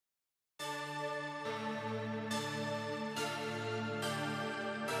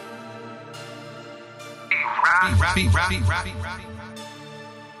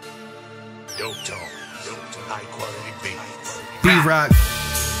B-Rock.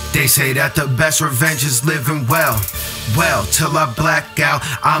 They say that the best revenge is living well. Well, till I black out,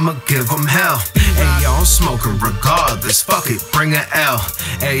 I'ma give them hell. Hey yo, I'm smoking regardless, fuck it, bring an L.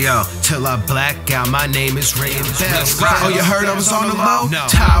 Hey yo, till I black out, my name is ringing bells. Oh, you heard I was on the low? No.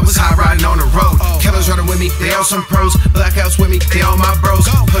 I was high riding on the road. Killers running with me, they all some pros. Blackouts with me, they all my bros.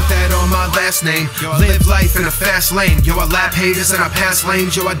 Put that on my last name. Live life in a fast lane. Yo, I lap haters and I pass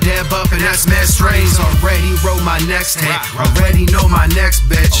lanes. Yo, I dab up and that's mad strains. Already wrote my next hit, already know my next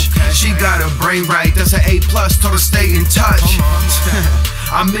bitch. She got her brain right, that's an A+, told her stay in touch.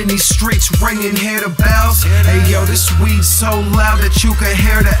 I'm in these streets ringing, hear the bells. Hey yo, this weed's so loud that you can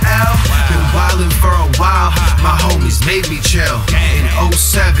hear the L. Been wildin' for a while, my homies made me chill. In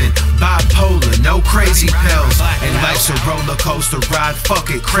 07, bipolar, no crazy pills. And life's a roller coaster ride, fuck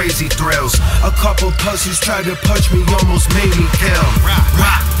it, crazy thrills. A couple pussies tried to punch me, almost made me kill.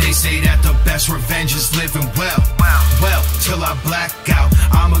 They say that the best revenge is living well. Well, till I black out,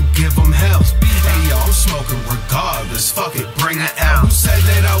 I'ma give them hell. Hey yo, I'm smoking regardless, fuck it, bring an L. Who said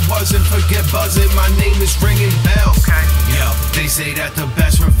that I wasn't? Forget buzzing, my name is ringing bells. Yo, they say that the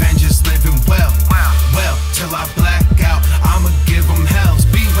best revenge is living well. Well, till I black out, I'ma give them hells.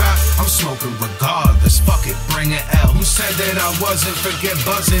 B-Rock, I'm smoking regardless, fuck it, bring an L. Who said that I wasn't? Forget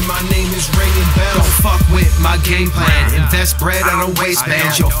buzzing, my name is ringing bells. Don't fuck with my game plan, invest bread on a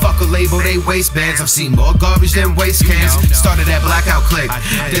waistband. Yo, fuck a label, they waistbands. I've seen more garbage than waste cans. Started that blackout click,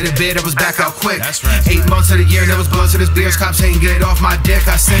 did a bit, I was back out quick. 8 months of the year, there was blunts of this beers. Cops ain't get off my dick,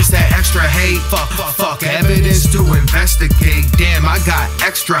 I sense that extra hate. Fuck, evidence to investigate. Damn, I got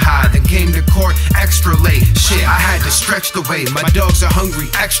extra high, then came to court extra late. Shit, I had to stretch the weight. My dogs are hungry,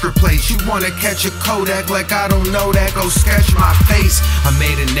 extra plates. You wanna catch a Kodak like I don't know that? Go sketch my face. I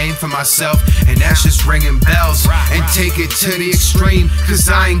made a name for myself, and that's just ringing bells. And take it to the extreme, cause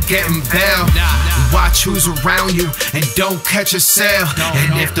I ain't getting bail. Watch who's around you, and don't catch a sale.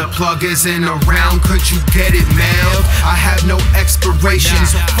 And if the plug isn't around, could you get it mailed? I have no expiration,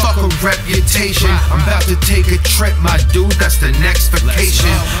 fuck a reputation. I'm about to take a trip, my dude, that's the next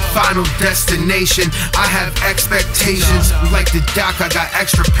vacation. Final destination, I have expectations. Like the doc, I got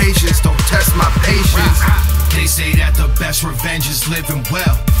extra patience, don't test my patience. They say that the best revenge is living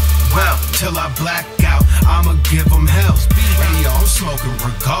well. Well, till I black out, I'ma give them hells. Hey yo, I'm smoking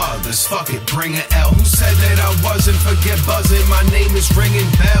regardless, fuck it, bring an L. Who said that I wasn't? Forget buzzing, my name is ringing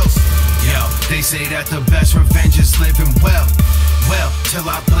bells. Yo, they say that the best revenge is living well. Well, till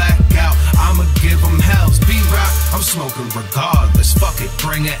I black out, I'ma give them hells. B-Rock, I'm smoking regardless, fuck it,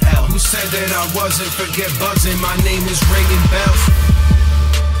 bring an L. Who said that I wasn't? Forget buzzing, my name is ringing bells.